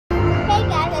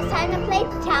time to play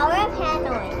Tower of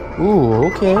Hanoi. Ooh,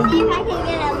 okay. See if I can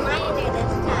get a minor this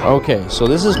time. Okay, so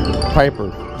this is Piper.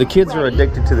 The kids are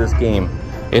addicted to this game.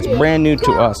 It's brand new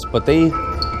to us, but they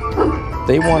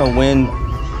want to win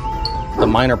the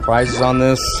minor prizes on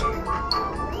this.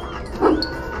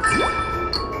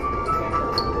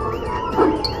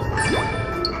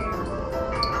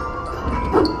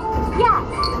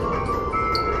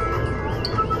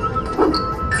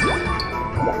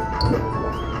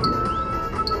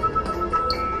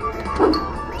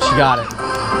 She got it.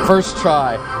 First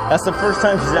try. That's the first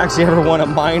time she's actually ever won a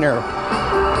minor.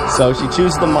 So she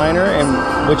chooses the minor,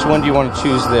 and which one do you want to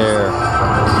choose there?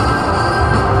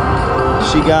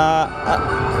 She got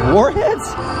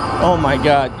warheads? Oh my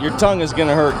god, your tongue is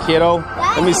gonna hurt, kiddo.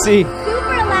 Let me see. Super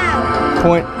loud.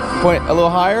 Point a little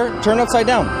higher. Turn upside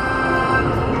down.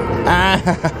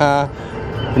 Ah,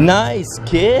 nice,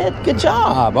 kid. Good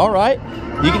job. All right.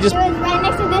 You can just. It was right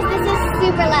next to this. This is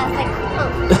super loud. It's like,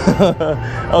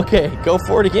 oh. Okay, go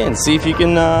for it again. See if you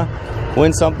can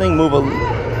win something. Move a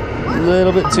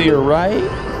little bit to your right.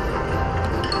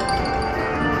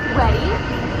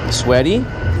 Ready? Sweaty.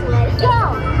 Let it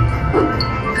go.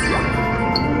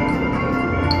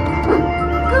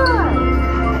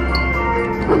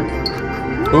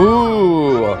 Good.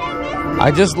 Ooh.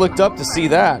 I just looked up to see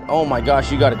that. Oh my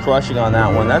gosh, you got a crushing on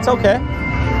that one. That's okay.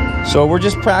 So we're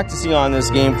just practicing on this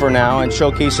game for now and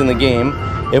showcasing the game.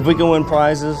 If we can win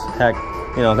prizes, heck,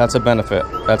 you know, that's a benefit.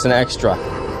 That's an extra.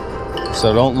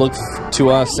 So don't look to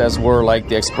us as we're like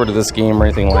the expert of this game or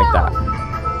anything like that.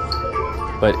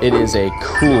 But it is a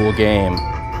cool game.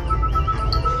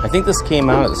 I think this came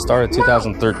out at the start of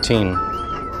 2013.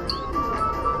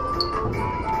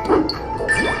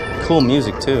 Cool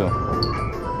music too.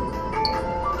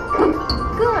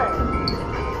 Good.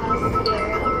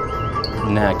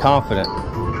 Nah, confident.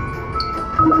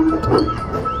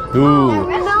 Ooh,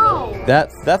 No.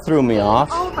 that threw me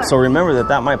off. So remember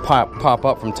that might pop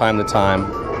up from time to time.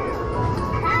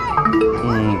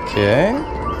 Okay.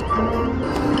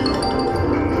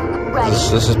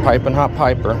 This is Piping Hot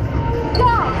Piper.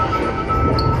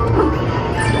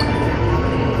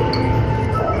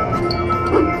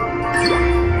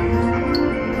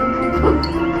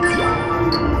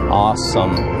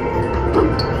 Awesome.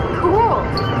 Cool.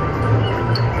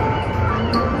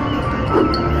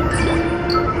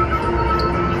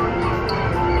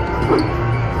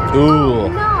 Ooh.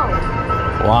 No.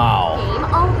 Wow. Game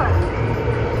over.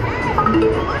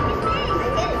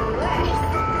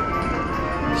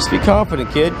 Just be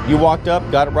confident, kid. You walked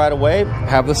up, got it right away.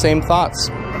 Have the same thoughts.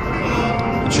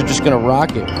 But you're just gonna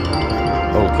rock it.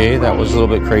 Okay, that was a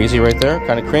little bit crazy right there.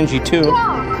 Kind of cringy too.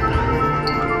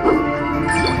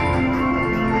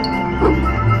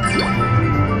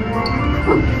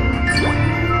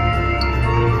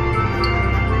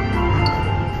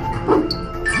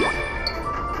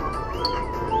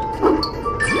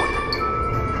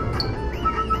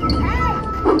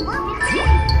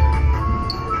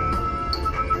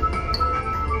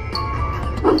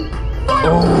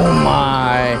 Oh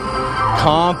my,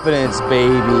 confidence,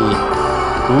 baby.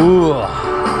 Ooh.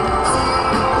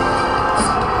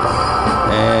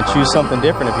 And choose something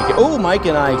different if you can. Oh, Mike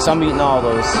and Ike's, I'm eating all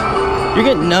those. You're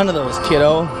getting none of those,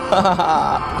 kiddo.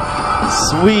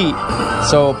 Sweet.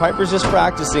 So Piper's just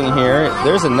practicing here.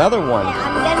 There's another one.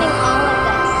 I'm getting all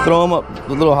of this. Throw them up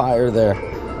a little higher there.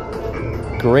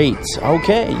 Great.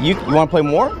 Okay, you want to play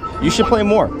more? You should play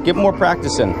more. Get more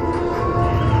practice in.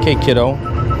 Okay, kiddo.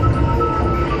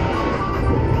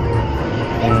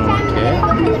 Okay. Go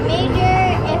for the major.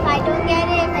 If I don't get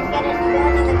it, if I get it, go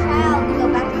another try, I'll go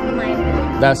back to the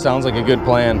minor. That sounds like a good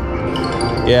plan.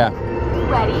 Yeah.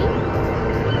 Ready?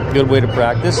 Good way to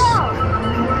practice. Go.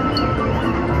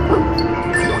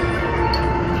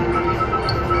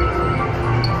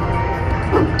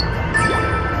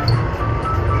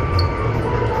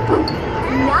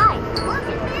 Nice. Look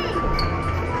at me.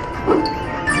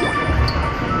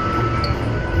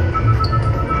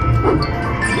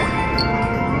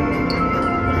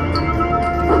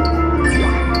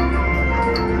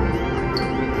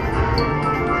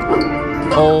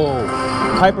 Oh,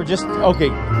 Piper just, okay.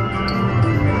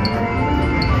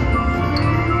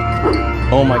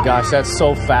 Oh my gosh, that's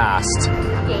so fast.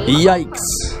 Yikes.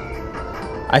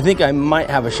 I think I might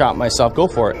have a shot myself. Go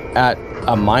for it. At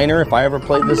a minor, if I ever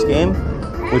played this game,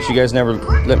 which you guys never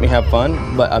let me have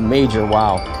fun, but a major,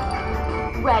 wow.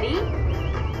 Ready?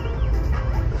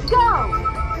 Go.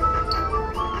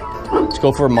 Let's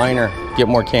go for a minor. Get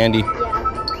more candy. Yeah.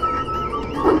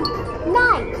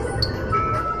 Nice.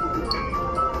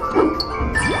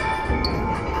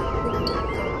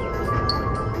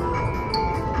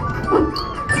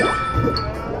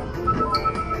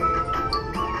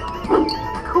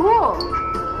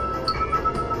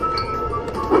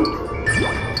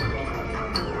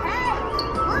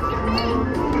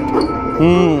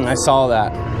 I saw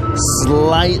that.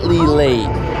 Slightly late.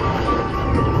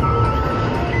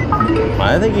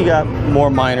 I think you got more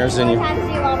minors than you. How many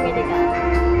times do you want me to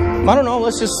go? I don't know.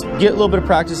 Let's just get a little bit of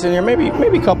practice in here. Maybe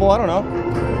a couple. I don't know.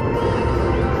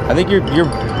 I think you're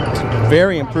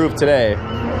very improved today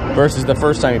versus the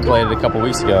first time you played it a couple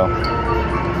weeks ago.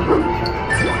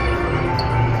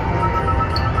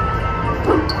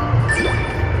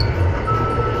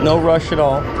 No rush at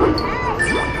all.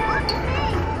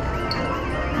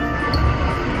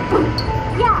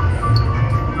 Yeah.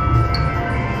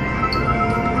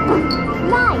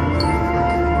 Nice.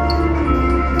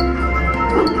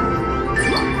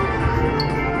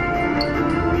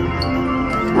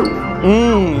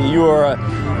 You are.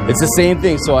 It's the same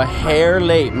thing. So a hair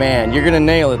late, man. You're gonna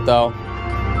nail it though. I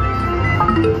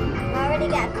already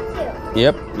got 2.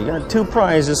 Yep, you got 2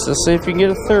 prizes. Let's see if you can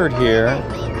get a third here.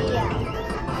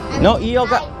 No, EL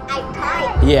got. I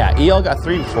tied. Yeah, EL got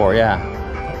 3 before. Yeah.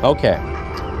 Okay,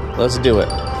 let's do it.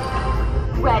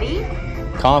 Ready?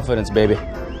 Confidence, baby. Go.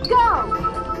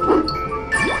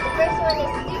 First one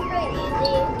is super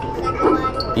easy. Second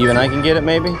one. Even I can get it,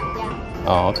 maybe. Yeah.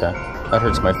 Oh, okay. That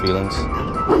hurts my feelings.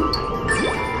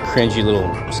 Cringy little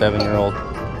 7-year-old.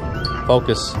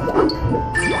 Focus.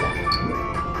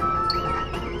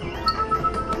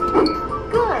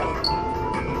 Good.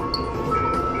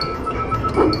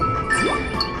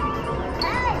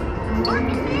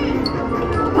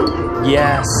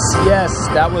 Yes, yes.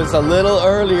 That was a little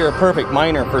earlier. Perfect.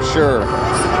 Minor for sure.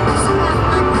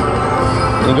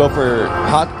 You go for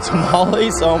hot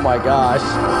tamales? Oh my gosh.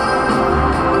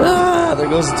 Ah, there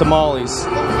goes the tamales.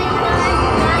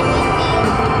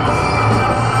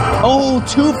 Oh,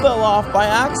 2 fell off by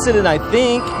accident, I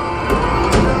think.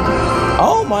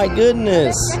 Oh my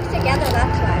goodness. Together,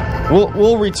 that's why.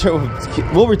 We'll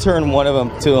return one of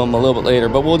them to him a little bit later,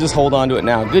 but we'll just hold on to it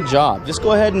now. Good job. Just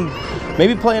go ahead and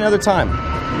maybe play another time.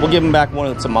 We'll give him back one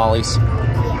of the tamales.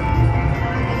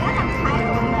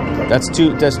 That's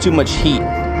too much heat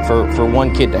for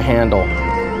one kid to handle.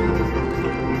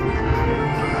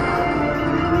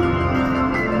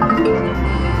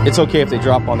 It's okay if they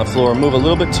drop on the floor. Move a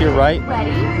little bit to your right.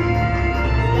 Ready?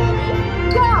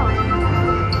 Go.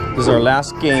 This is our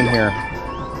last game here.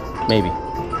 Maybe.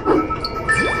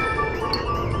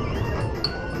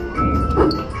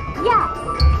 Yeah.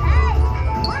 Hey,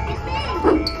 look at me.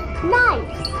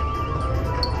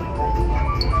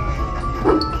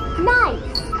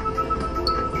 Nice.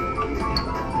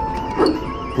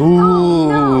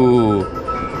 Ooh.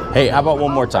 Hey, how about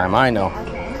one more time? I know.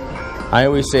 I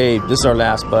always say this is our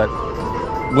last, but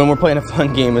when we're playing a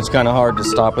fun game, it's kind of hard to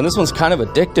stop. And this one's kind of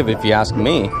addictive, if you ask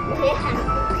me. Yeah.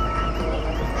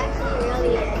 Actually,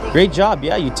 really addictive. Great job.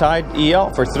 Yeah, you tied EL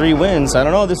for 3 wins. I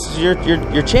don't know. This is your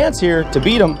chance here to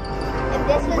beat him. If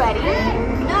this was ready? No,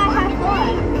 I have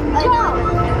 4. Go.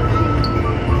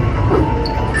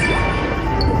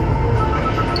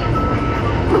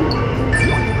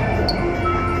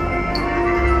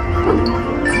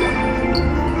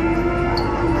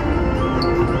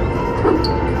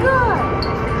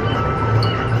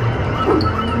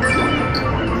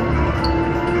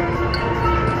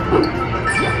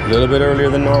 A little bit earlier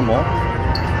than normal.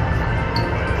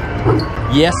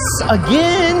 Yes,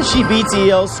 again, she beats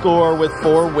EL's score with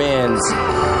 4 wins.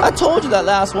 I told you that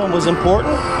last one was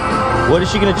important. What is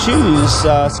she going to choose?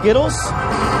 Skittles?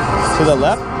 To the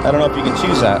left? I don't know if you can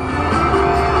choose that.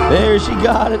 There, she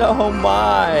got it. Oh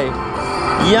my.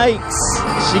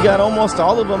 Yikes. She got almost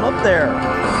all of them up there.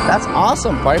 That's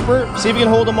awesome, Piper. See if you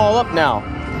can hold them all up now.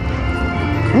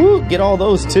 Woo, get all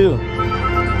those too.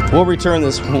 We'll return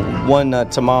this one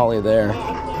tamale there.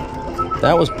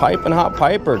 That was piping hot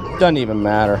Piper. Doesn't even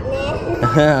matter.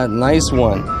 Nice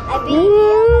one. I beat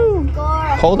you.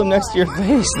 Score. Hold them next to your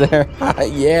face there.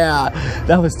 Yeah,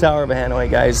 that was Tower of Hanoi,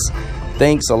 guys.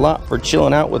 Thanks a lot for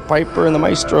chilling out with Piper and the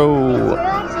Maestro.